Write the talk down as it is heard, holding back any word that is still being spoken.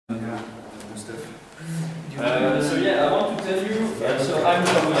stuff. So yeah, I want to tell you, so I'm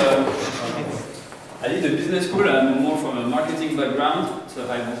from, I did a business school, I'm more from a marketing background, so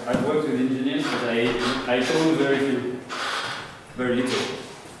I've worked with engineers, but I code very little.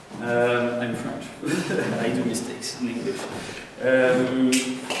 I'm French, I do mistakes in English.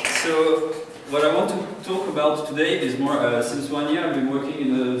 So what I want to talk about today is more, since 1 year I've been working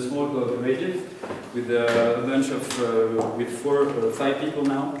in a small cooperative with a bunch of, with 4 or 5 people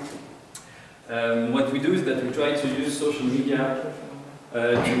now. What we do is that we try to use social media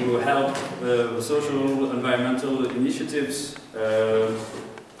to help social, environmental initiatives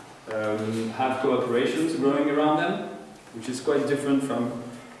have cooperations growing around them, which is quite different from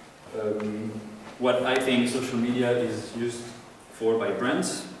what I think social media is used for by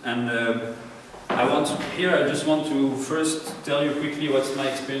brands. And I just want to first tell you quickly what's my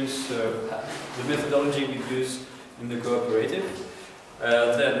experience, the methodology we use in the cooperative,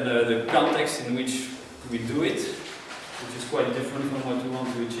 then the context in which we do it, which is quite different from what we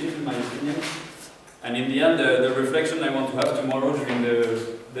want to achieve, in my opinion. And in the end, the reflection I want to have tomorrow during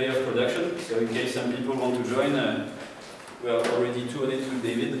the day of production, so in case some people want to join, we are already 2 on it with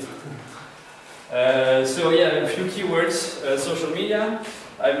David. So yeah, a few keywords. Social media.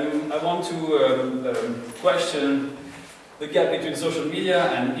 I want to question the gap between social media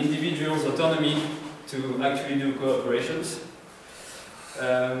and individuals' autonomy to actually do cooperations.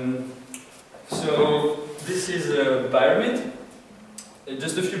 So this is a pyramid.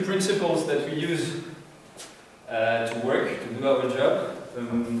 Just a few principles that we use to work, to do our job,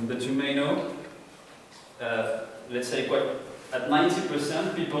 that you may know. Let's say at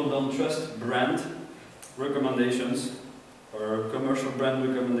 90% people don't trust brand recommendations or commercial brand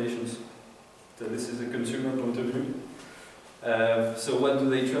recommendations. So this is a consumer point of view. So what do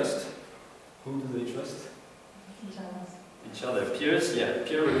they trust? Who do they trust? Each other. Peers, yeah,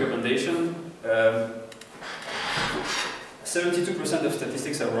 peer recommendation. 72% of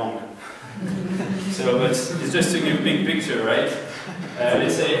statistics are wrong. So, but it's just to give a big picture, right?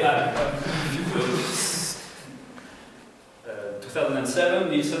 Let's say 2007,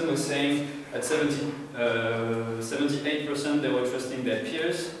 Nielsen was saying at 78% they were trusting their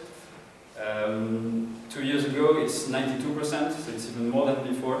peers. 2 years ago it's 92%, so it's even more than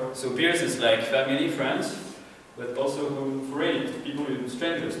before. So peers is like family, friends, but also people,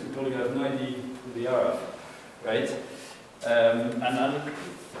 strangers, people you have no idea who they are, right? And then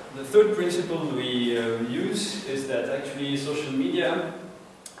the third principle we use is that actually social media,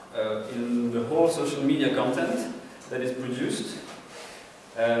 in the whole social media content that is produced,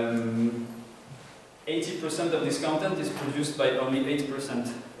 80% of this content is produced by only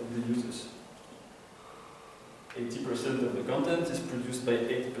 8% of the users. 80% of the content is produced by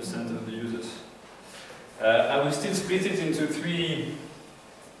 80% of the users. I will still split it into 3.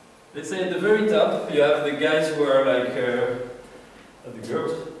 Let's say at the very top you have the guys who are like, the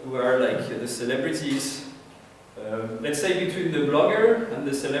girls, who are like the celebrities. Let's say between the blogger and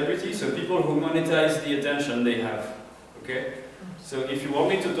the celebrity, so people who monetize the attention they have. Okay? So if you want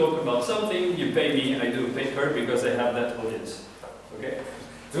me to talk about something, you pay me, I do pay her because I have that audience. Okay?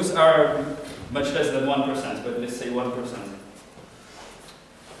 Those are much less than 1%, but let's say 1%.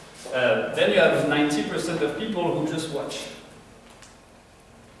 Then you have 90% of people who just watch.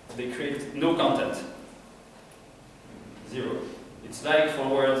 They create no content. 0. It's like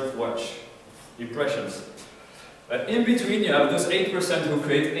forward, watch, impressions. But in between you have those 8% who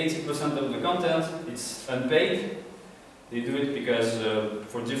create 80% of the content. It's unpaid. They do it because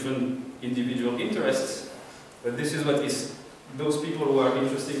for different individual interests. But this is what is those people who are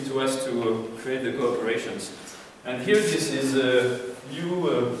interesting to us to create the cooperations. And here this is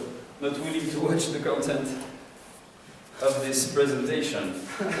you not willing to watch the content of this presentation.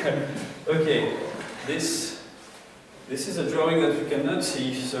 Okay, this is a drawing that you cannot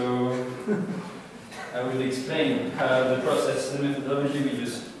see, so I will explain the process and methodology we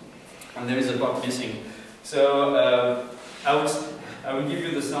use. And there is a part missing. So I will give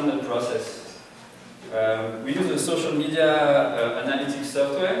you the standard process. We use a social media analytics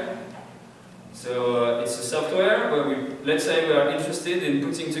software. So it's a software where let's say we are interested in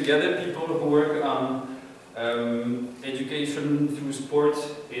putting together people who work on education through sport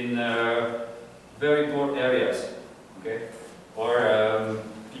in very poor areas, okay? Or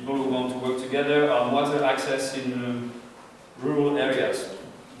people who want to work together on water access in rural areas.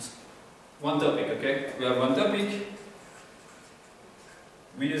 It's one topic, okay? We have one topic.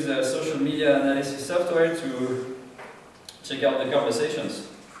 We use a social media analysis software to check out the conversations.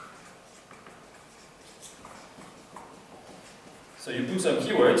 So you put some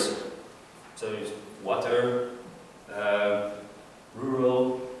keywords, so water,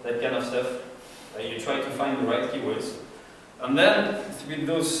 rural, that kind of stuff. You try to find the right keywords. And then, with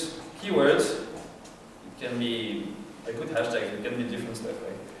those keywords, it can be, I put hashtags, it can be different stuff,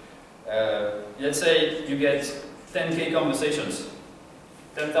 right? Let's say you get 10K conversations,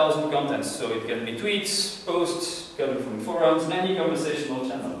 10,000 contents, so it can be tweets, posts, coming from forums, any conversational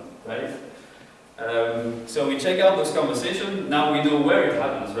channel, right? So we check out those conversations, now we know where it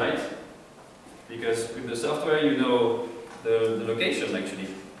happens, right? Because with the software you know the location actually.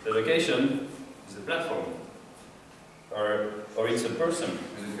 The location is the platform. Or it's a person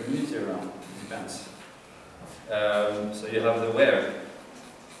with a community around, it depends. So you have the where.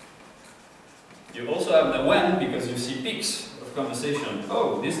 You also have the when, because you see peaks of conversation.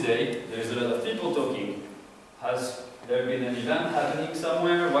 Oh, this day there is a lot of people talking. Has there been an event happening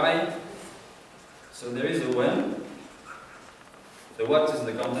somewhere? Why? So there is a when. The what is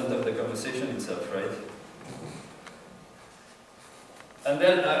the content of the conversation itself, right? And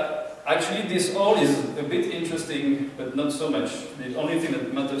then, actually this all is a bit interesting, but not so much. The only thing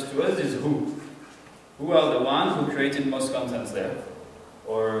that matters to us is who. Who are the ones who created most contents there?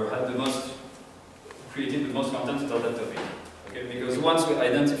 Or had the most, created the most content about that topic. Okay? Because once we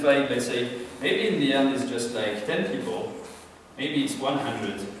identify, let's say, maybe in the end it's just like 10 people, maybe it's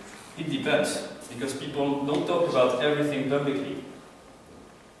 100, it depends. Because people don't talk about everything publicly.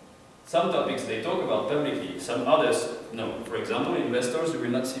 Some topics they talk about publicly, some others no. For example, investors, you will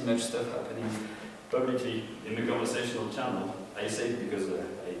not see much stuff happening publicly in the conversational channel. I say it because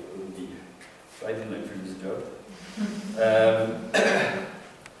I wouldn't be right in my previous job.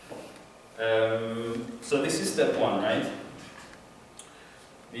 So this is step one, right?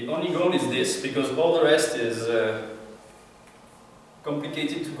 The only goal is this, because all the rest is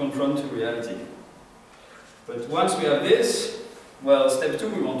complicated to confront to reality. But once we have this, well, step two,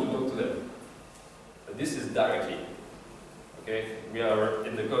 we want to talk to them. But this is directly. Okay, we are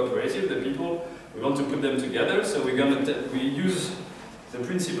in the cooperative, the people, we want to put them together, so we use the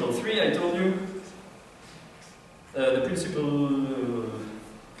principle 3 I told you. The principle 2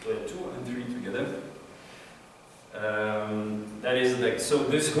 and 3 together. That is like, so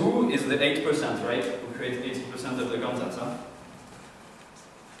this who is the 8%, right? Who create 80% of the content, huh?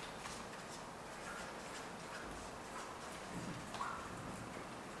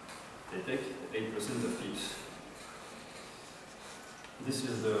 They take 8% of peeps. This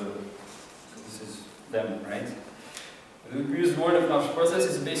is them, right? The use word of mouth process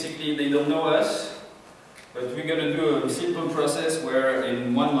is basically they don't know us, but we're going to do a simple process where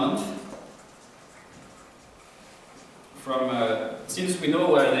in 1 month, from since we know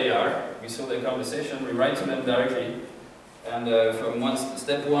where they are, we saw their conversation, we write to them directly, and from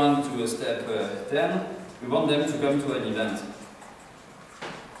step 1 to step 10, we want them to come to an event.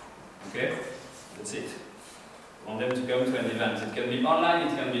 Okay, that's it. On them to come to an event. It can be online,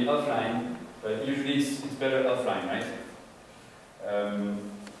 it can be offline, but usually it's better offline, right?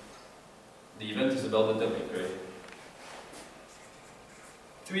 The event is about the topic, right?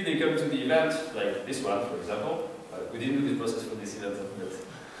 3, they come to the event, like this one, for example. We didn't do the process for this event, but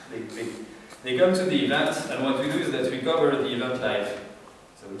they come to the event, and what we do is that we cover the event live.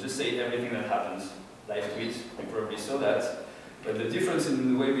 So we just say everything that happens. Live tweet, you probably saw that. But the difference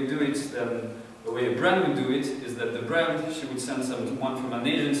in the way we do it than the way a brand would do it is that the brand, she would send someone from an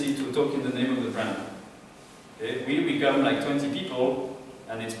agency to talk in the name of the brand. Okay? We become like 20 people,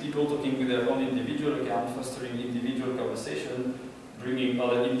 and it's people talking with their own individual account, fostering individual conversation, bringing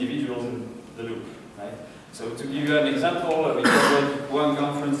other individuals in the loop. Right? So to give you an example, we covered one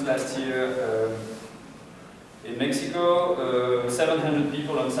conference last year in Mexico, 700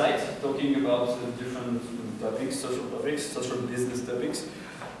 people on site talking about different topics, social business topics.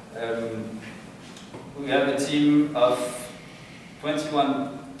 We have a team of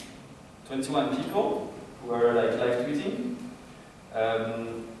 21 people who are like live tweeting,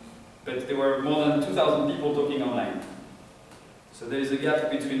 but there were more than 2,000 people talking online. So there is a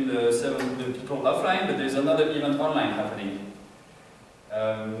gap between the people offline, but there is another event online happening.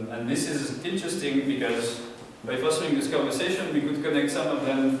 And this is interesting because by fostering this conversation, we could connect some of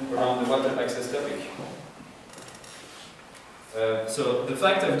them around the water access topic. So the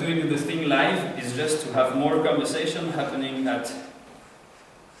fact of doing the thing live is just to have more conversation happening at,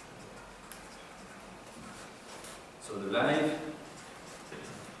 so the live,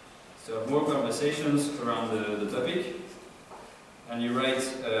 so more conversations around the topic, and you write,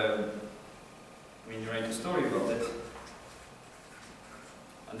 you write a story about it,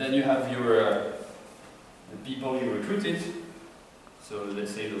 and then you have your the people you recruited. So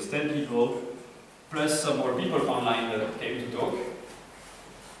let's say those 10 people. Plus some more people online that came to talk.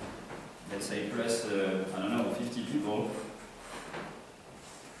 Let's say plus, I don't know, 50 people.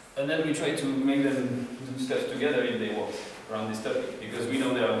 and then we try to make them do stuff together if they want around this topic, because we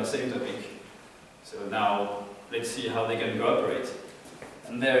know they are on the same topic. So now, let's see how they can cooperate.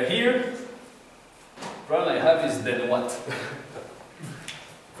 And they're here. Problem I have is then what?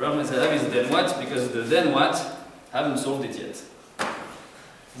 Problem I have is then what, because the then what haven't solved it yet.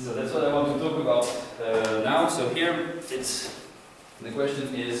 So that's what I want to talk about now. So here, the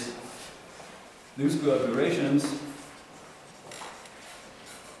question is, those cooperations,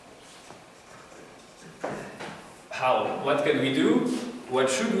 how? What can we do? What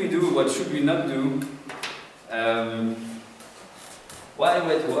should we do? What should we not do? Why,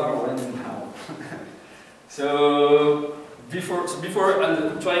 when, and how? So before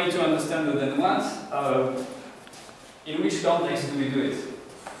trying to understand the then what, in which context do we do it?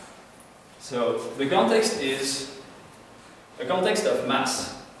 So the context is a context of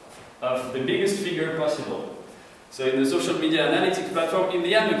mass, of the biggest figure possible. So in the social media analytics platform, in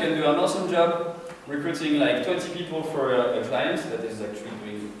the end, you can do an awesome job recruiting like 20 people for a client that is actually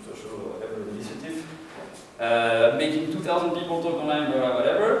doing social or whatever initiative, making 2,000 people talk online or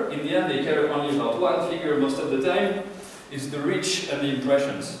whatever. In the end, they care only about one figure most of the time, is the reach and the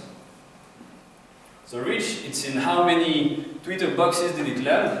impressions. So reach, it's in how many Twitter boxes did it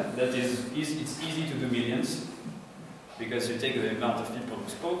land. That is, it's easy to do millions, because you take the amount of people who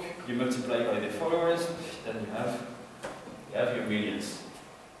spoke, you multiply by the followers, then you have your millions.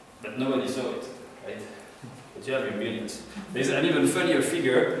 But nobody saw it, right? But you have your millions. There's an even funnier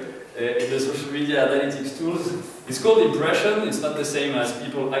figure in the social media analytics tools. It's called impression. It's not the same as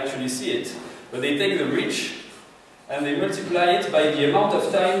people actually see it, but they take the reach and they multiply it by the amount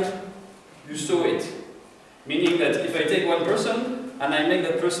of time you saw it. Meaning that if I take one person and I make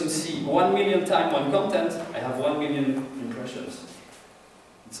that person see 1 million times one content, I have 1 million impressions.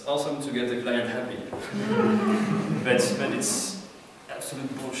 It's awesome to get the client happy. but it's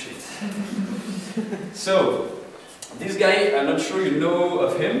absolute bullshit. So, this guy, I'm not sure you know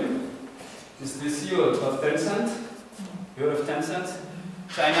of him. He's the CEO of Tencent. You heard of Tencent?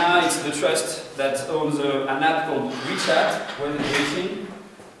 China, it's the trust that owns an app called WeChat, when waiting.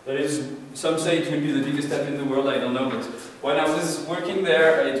 There is, some say it will be the biggest app in the world, I don't know, but when I was working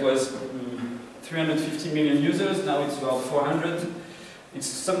there, it was 350 million users, now it's about 400. It's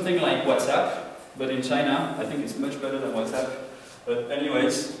something like WhatsApp, but in China, I think it's much better than WhatsApp. But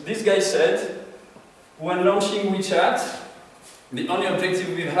anyways, this guy said, when launching WeChat, the only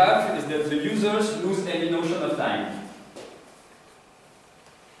objective we have is that the users lose any notion of time.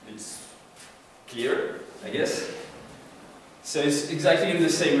 It's clear, I guess. So it's exactly in the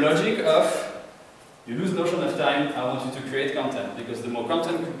same logic of, you lose notion of time, I want you to create content, because the more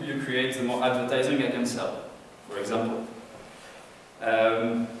content you create, the more advertising I can sell, for example.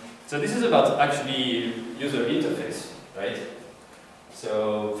 So this is about actually user interface, right?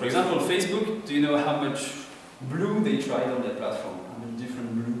 So, for example, Facebook, do you know how much blue they tried on that platform? How many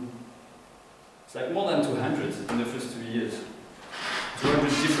different blue? It's like more than 200 in the first 2 years. 200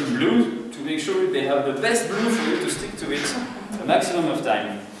 different blue to make sure they have the best blue for you to stick to it a maximum of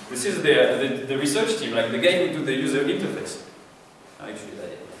time. This is the research team, like the guy who do the user interface. Actually,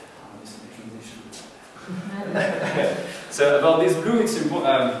 I missed the transition. So about this blue, it's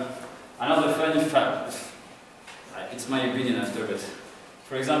important. Another funny fact. It's my opinion after, but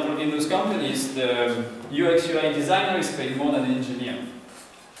for example, in those companies, the UX UI designer is paid more than the engineer.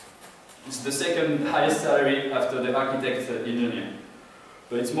 It's the second highest salary after the architect engineer.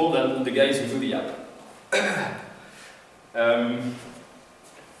 But it's more than the guys who do the app.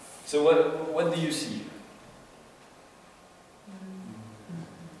 So what do you see?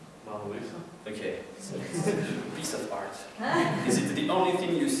 Okay, so it's a piece of art. Is it the only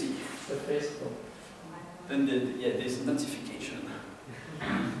thing you see? The Facebook. Then there's notification.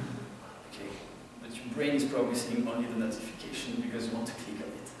 Okay, but your brain is probably seeing only the notification because you want to click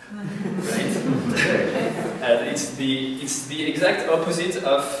on it, right? And it's the exact opposite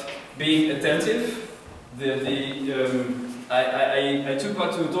of being attentive. I took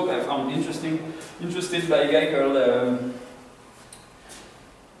part to a talk I found interested by a guy called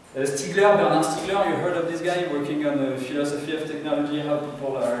Bernard Stiegler. You heard of this guy working on the philosophy of technology, how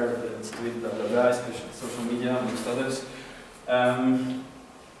people are doing blah blah blah, especially social media amongst others.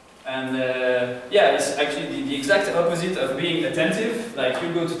 Yeah, it's actually the exact opposite of being attentive. Like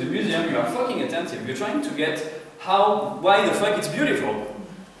you go to the museum, you are fucking attentive. You're trying to get why the fuck it's beautiful.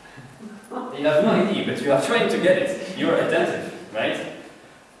 You have no idea, but you are trying to get it. You are attentive, right?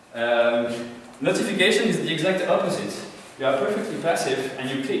 Notification is the exact opposite. You are perfectly passive and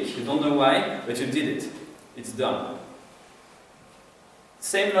you click. You don't know why, but you did it. It's done.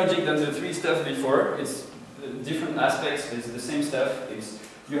 Same logic than the three stuff before. It's different aspects. It's the same stuff. It's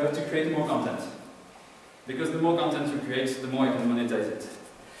you have to create more content. Because the more content you create, the more you can monetize it.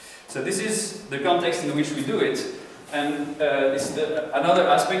 So this is the context in which we do it. And this is another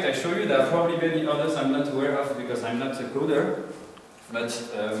aspect I show you. There are probably many others I'm not aware of because I'm not a coder. But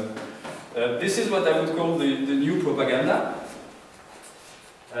this is what I would call the new propaganda.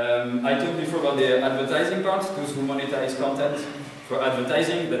 I talked before about the advertising part, those who monetize content for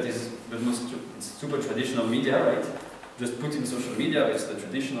advertising. That is the most super traditional media, right? Just put in social media, it's the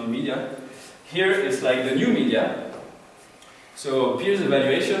traditional media. Here it's like the new media. So peers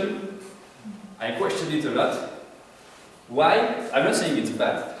evaluation, I question it a lot. Why? I'm not saying it's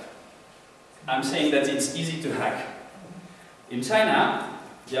bad. I'm saying that it's easy to hack. In China,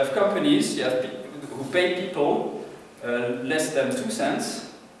 you have companies who pay people less than 2 cents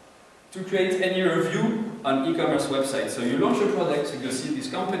to create any review on e-commerce websites. So you launch a product, you go see this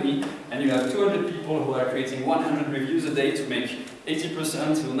company, and you have 200 people who are creating 100 reviews a day to make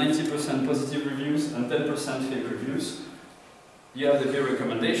 80% to 90% positive reviews and 10% fake reviews. You have the peer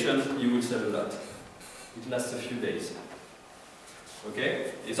recommendation, you will sell a lot. It lasts a few days.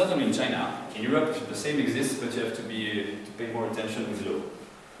 Okay? It's not only in China. In Europe, the same exists, but you have to pay more attention with law.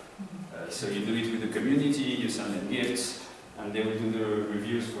 So you do it with the community, you send them gifts, and they will do the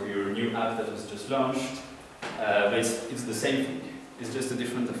reviews for your new app that was just launched. But it's the same thing. It's just a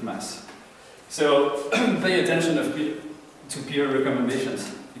different of mass. So pay attention to peer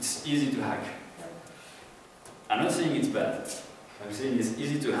recommendations. It's easy to hack. I'm not saying it's bad. I'm saying it's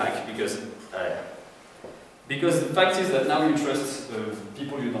easy to hack because the fact is that now you trust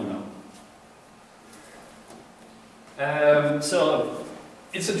people you don't know. So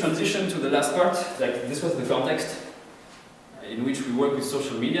it's a transition to the last part. Like this was the context in which we work with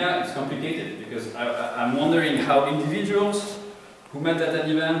social media. It's complicated because I'm wondering how individuals who met at an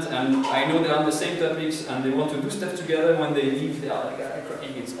event and I know they're on the same topics and they want to do stuff together, when they leave they are like,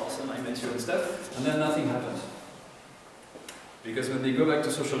 crying, it's awesome, I met you and stuff, and then nothing happens. Because when they go back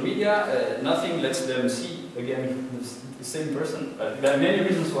to social media, nothing lets them see again the same person. There are many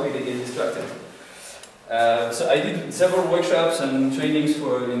reasons why they get distracted. So I did several workshops and trainings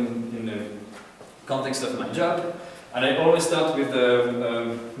in the context of my job, and I always start with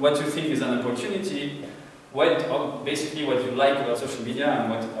what you think is an opportunity, basically what you like about social media and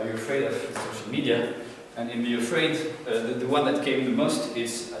what are you afraid of social media. And in the afraid, the one that came the most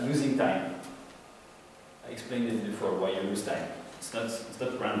is losing time. I explained it before, why you lose time. It's not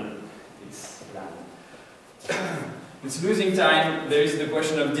random, it's planned. It's losing time. There is the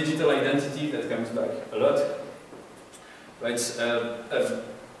question of digital identity that comes back a lot. Right?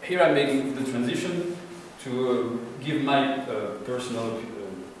 Here I'm making the transition to give my personal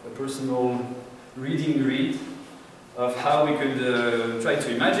read of how we could try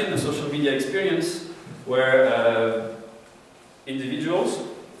to imagine a social media experience where individuals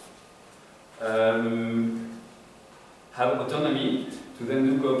have autonomy to then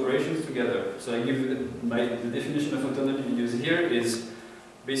do cooperations together. So I give the definition of autonomy we use here is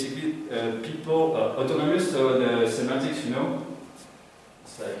basically people autonomous, so the semantics, you know,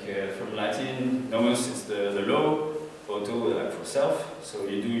 it's like from Latin, nomos is the law, auto like for self, so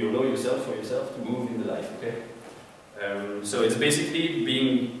you do your law yourself for yourself to move in the life, okay? So it's basically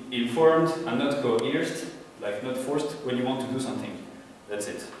being informed and not coerced, like not forced when you want to do something. That's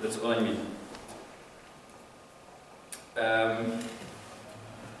it, that's all I mean.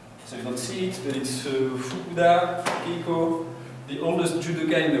 So you don't see it, but it's Fukuda Keiko, the oldest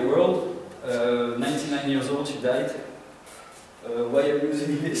judoka in the world, 99 years old, she died. Why I'm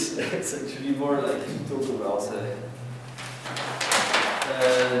using this? It's actually more like to talk about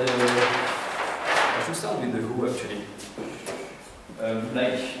I should start with the who actually.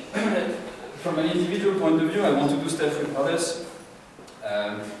 From an individual point of view, I want to do stuff with others.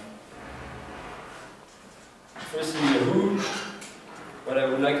 Firstly, the who. What I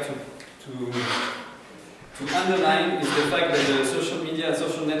would like to underline is the fact that the social media and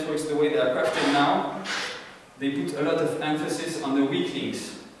social networks, the way they are crafted now, they put a lot of emphasis on the weak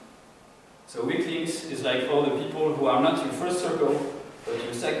links. So weak links is like all the people who are not your first circle, but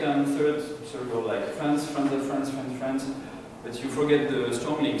your second, third circle, like friends, friends of friends, friends, friends, but you forget the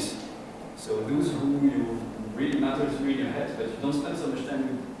strong links. So those who you really matter to you in your head, but you don't spend so much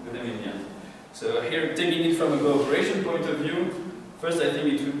time with them in the end. So here, taking it from a cooperation point of view, first I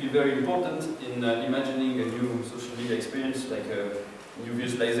think it would be very important in imagining a new social media experience, like a new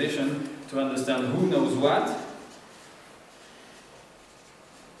visualization, to understand who knows what,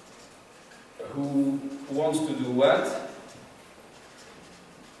 who wants to do what,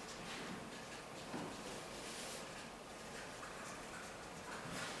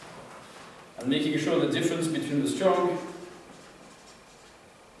 and making sure the difference between the strong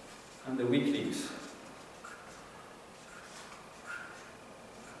and the weak links.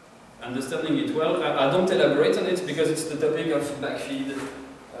 Understanding it well. I don't elaborate on it because it's the topic of backfeed.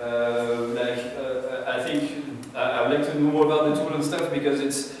 I think I would like to know more about the tool and stuff because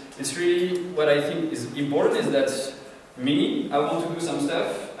it's really what I think is important is that I want to do some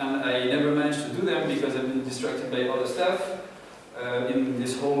stuff and I never manage to do them because I've been distracted by other stuff in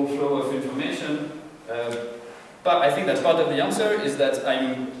this whole flow of information. But I think that part of the answer is that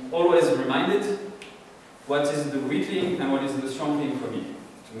I'm always reminded what is the weak link and what is the strong link for me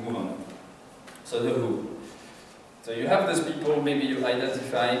to move on. So the who. So you have those people, maybe you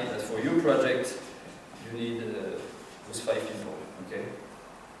identify that for your project you need those 5 people, okay?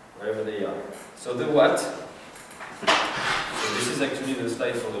 Wherever they are. So the what. So this is actually the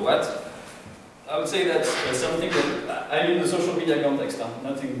slide for the what. I would say that's something that, I'm in the social media context,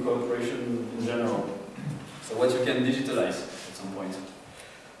 not in cooperation in general. So what you can digitalize at some point.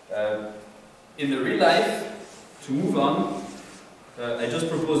 In the real life, to move on, I just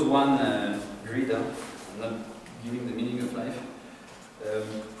propose one grid. I'm not giving the meaning of life.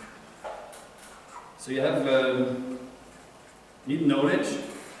 So you have need knowledge,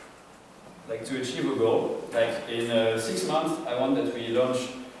 like to achieve a goal. Like in 6 months, I want that we launch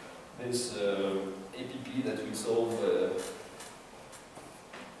this APP that will solve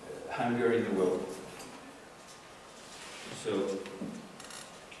hunger in the world. So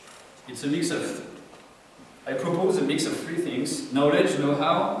it's a mix of, I propose a mix of 3 things: knowledge,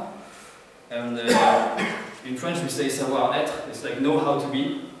 know-how, and in French we say savoir-être. It's like know how to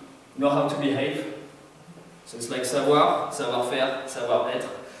be, know how to behave. So it's like savoir, savoir-faire, savoir-être.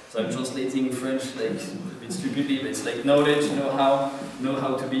 So I'm translating French like a bit stupidly, but it's like knowledge, know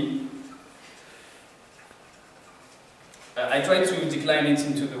how to be. I try to decline it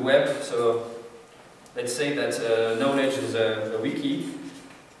into the web, so let's say that knowledge is a wiki.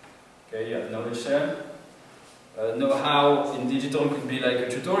 Okay, you have knowledge there. Know-how in digital could be like a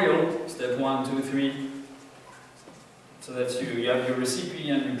tutorial, step 1, 2, 3. So that you have your recipe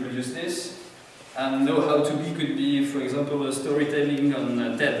and you produce this. And know how to be could be, for example, a storytelling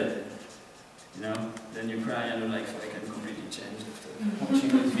on TED. You know, then you cry and you're like, I can completely change after watching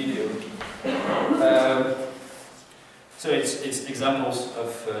this video. So it's examples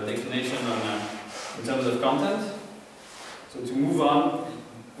of declination on, in terms of content. So to move on,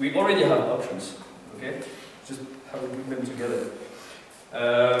 we already have options. Okay, just how we put them together.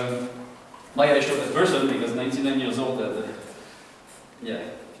 Why I show that person? Because 99 years old. Yeah.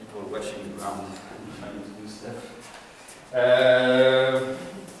 People watching the ground and trying to do stuff.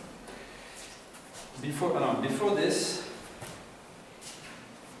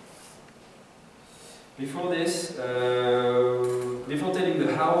 Before telling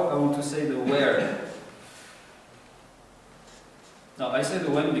the how, I want to say the where. Now I say the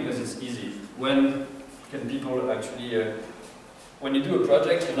when because it's easy. When can people actually? When you do a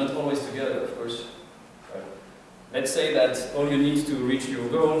project, you're not always together, of course. Let's say that all you need to reach your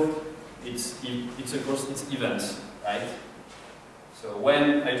goal, it's events, right? So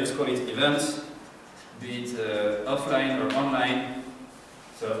when, I just call it events, be it offline or online.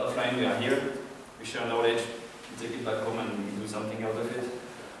 So offline, we are here, we share knowledge, we take it back home and we do something out of it.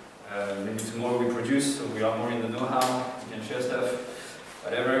 Maybe tomorrow we produce, so we are more in the know-how, we can share stuff,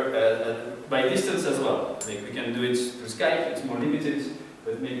 whatever. By distance as well, like we can do it through Skype, it's more limited,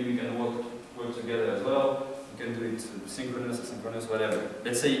 but maybe we can work together as well. You can do it synchronous, asynchronous, whatever.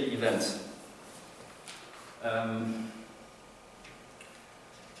 Let's say events.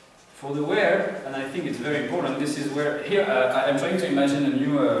 For the where, and I think it's very important, this is where, here I'm trying to imagine a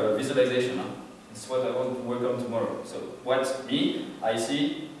new visualization. It's what I want to work on tomorrow. So what I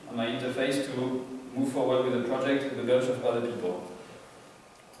see on my interface to move forward with the project with a bunch of other people.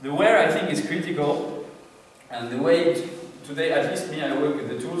 The where I think is critical, and the way today, at least me, I work with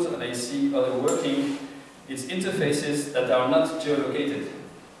the tools and I see other working. It's interfaces that are not geolocated.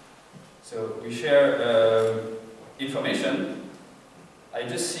 So we share information. I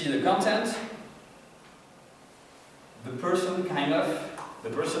just see the content, the person kind of,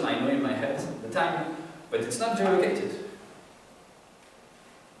 the person I know in my head, the time, but it's not geolocated.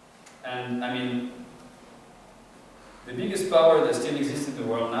 And I mean, the biggest power that still exists in the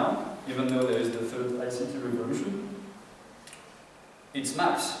world now, even though there is the third ICT revolution, it's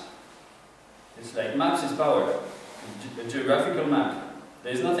maps. It's like maps is power, a geographical map.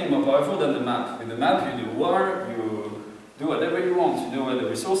 There is nothing more powerful than the map. With the map you do war, you do whatever you want, you know where the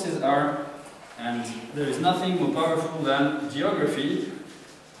resources are, and there is nothing more powerful than geography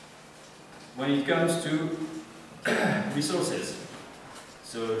when it comes to resources.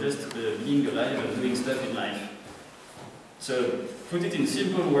 So just being alive and doing stuff in life. So put it in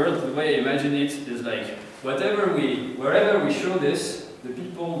simple words, the way I imagine it is like, wherever we show this, the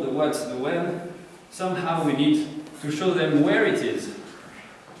people, the what, the when, somehow we need to show them where it is,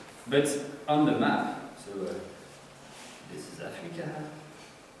 but on the map. So this is Africa,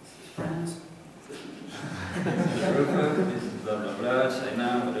 this is France, this is Europe, this is blah blah blah,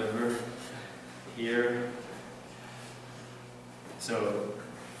 China, whatever, here. So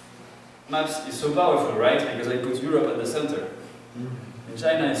maps is so powerful, right? Because I put Europe at the center. In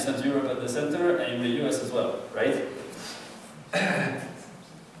China, it's not Europe at the center, and in the US as well, right?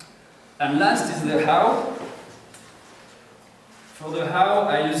 And last is the how. For the how,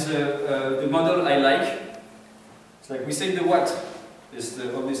 I use the model I like. It's like we say the what is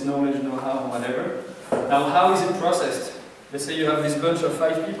all this knowledge, know-how, whatever. Now, how is it processed? Let's say you have this bunch of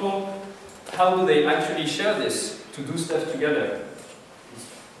 5 people. How do they actually share this to do stuff together? It's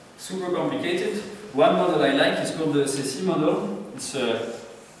super complicated. One model I like is called the CC model. It's,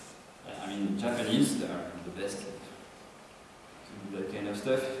 I mean, Japanese, they are the best to do that kind of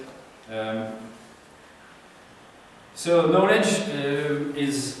stuff. So knowledge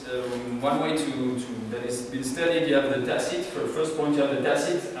is one way that has been studied. You have the tacit. For the first point, you have the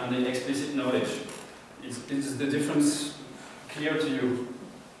tacit and the explicit knowledge. Is the difference clear to you?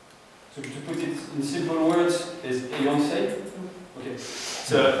 So to put it in simple words, is Beyoncé? Okay.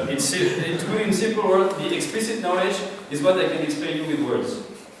 So to put it in simple words, the explicit knowledge is what I can explain you with words.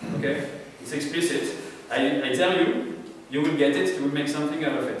 Okay? It's explicit. I tell you, you will get it, you will make something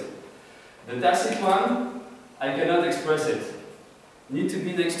out of it. The tacit one, I cannot express it. You need to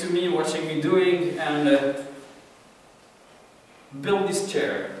be next to me, watching me doing, and build this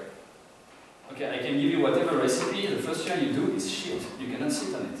chair. Okay, I can give you whatever recipe, the first chair you do is shit. You cannot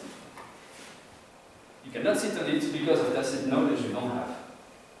sit on it. You cannot sit on it because of tacit knowledge you don't have.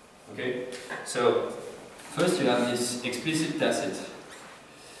 Okay? So, first you have this explicit tacit.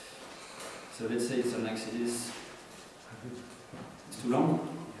 So let's say it's an Exodus. It's too long?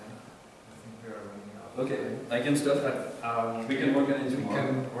 Okay, I can stop that. We can work on it tomorrow.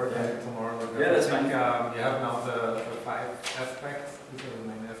 We can work on it tomorrow. Yeah, that's fine. You have now the 5 aspects, these are the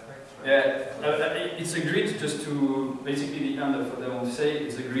main aspects, right? Yeah, it's agreed, just to basically the end of what I want to say,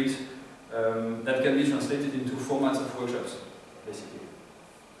 it's agreed that can be translated into formats of workshops, basically,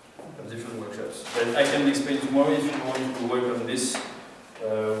 of different workshops. But I can explain tomorrow if you want to work on this.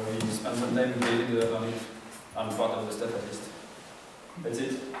 We spend some time debating on it, on part of the stuff at least. That's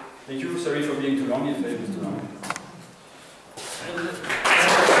it. Thank you, sorry for being too long if I was too long.